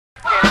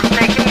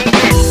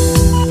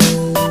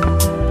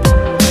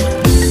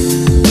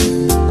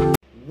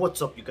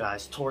What's up, you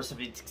guys?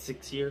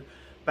 Tor786 here,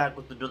 back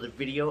with another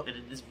video, and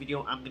in this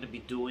video I'm going to be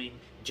doing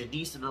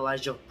Janiece and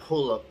Elijah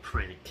pull-up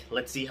prank.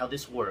 Let's see how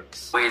this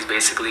works. He's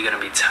basically going to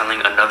be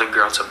telling another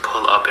girl to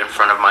pull up in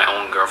front of my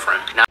own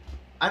girlfriend. Now,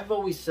 I've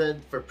always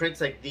said for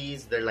pranks like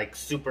these, they're like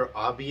super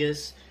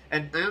obvious,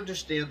 and I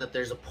understand that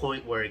there's a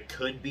point where it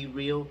could be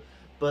real,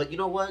 but you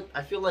know what?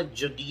 I feel like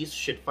Janiece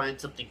should find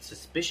something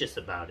suspicious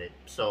about it,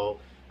 so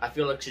I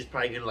feel like she's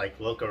probably going to like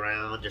look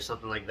around or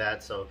something like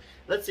that, so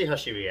let's see how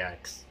she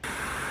reacts.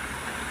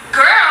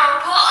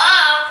 Girl, pull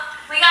up.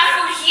 We got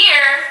food here.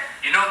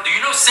 do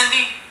you know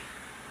Cindy?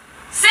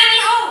 Cindy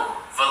who?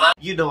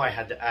 You know I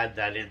had to add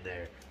that in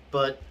there.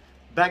 But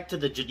back to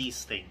the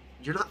Janiece thing.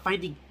 You're not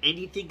finding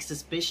anything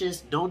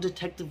suspicious, no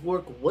detective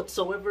work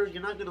whatsoever?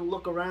 You're not gonna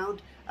look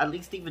around? At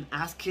least even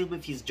ask him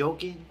if he's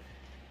joking?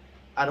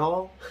 At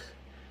all?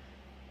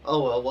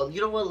 Oh well,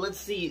 you know what? Let's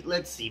see.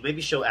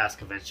 Maybe she'll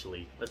ask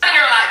eventually. Let's see.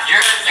 You're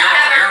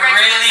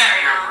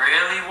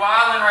really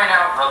wilding right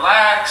now.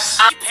 Relax.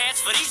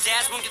 Pants for these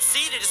ass won't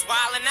concede it is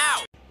wilding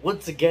out.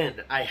 Once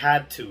again, I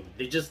had to.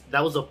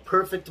 That was a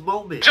perfect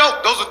moment.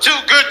 Joke, those are two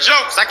good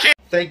jokes. I can't.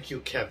 Thank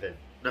you, Kevin.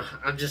 No,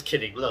 I'm just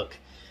kidding. Look.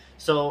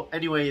 So,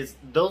 anyways,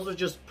 those were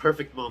just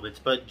perfect moments.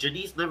 But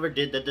Janiece never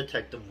did the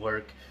detective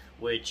work,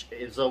 which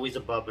is always a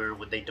bummer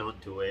when they don't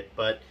do it.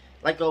 But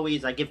like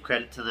always, I give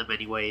credit to them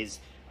anyways.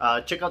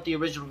 Check out the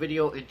original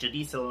video in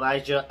Janiece and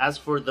Elijah. As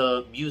for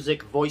the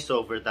music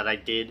voiceover that I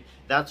did,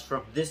 that's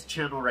from this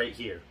channel right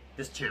here.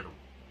 This channel.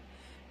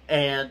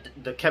 And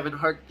the Kevin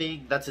Hart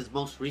thing, that's his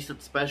most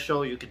recent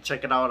special. You can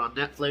check it out on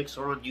Netflix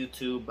or on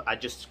YouTube. I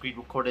just screen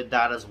recorded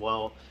that as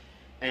well.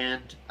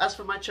 And as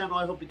for my channel,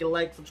 I hope you can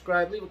like,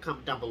 subscribe, leave a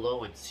comment down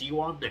below, and see you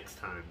all next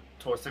time.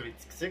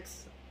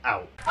 Tor786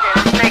 out.